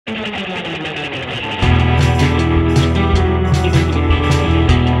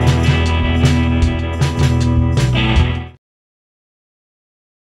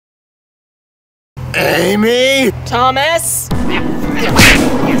me! Thomas?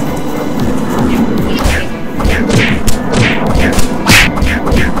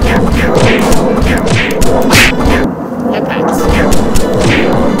 Headpats. Okay.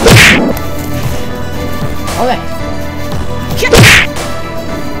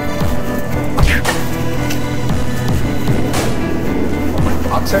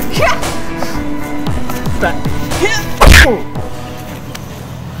 Boxer.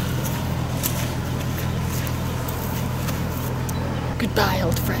 Goodbye,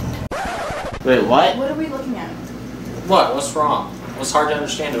 old friend. Wait, what? What are we looking at? What? What's wrong? What's hard to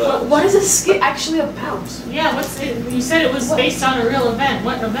understand about it? What is this skit actually about? Yeah, what's it? You said it was based on a real event.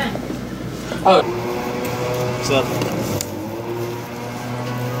 What event? Oh. So,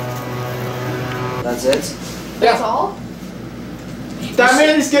 That's it? That's all? that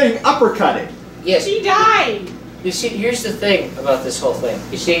man is getting uppercutted. Yes. She died! You see, here's the thing about this whole thing.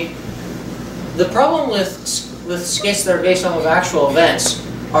 You see, the problem with skits that are based on actual events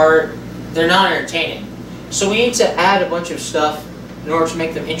are they're not entertaining. So we need to add a bunch of stuff in order to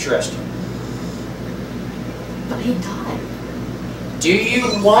make them interesting. But he died. Do you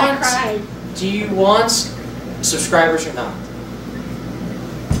I want cried. subscribers or not?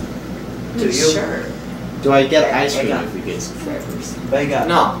 Do you? Sure. Do I get ice cream if we get subscribers?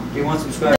 No. Do you want subscribers?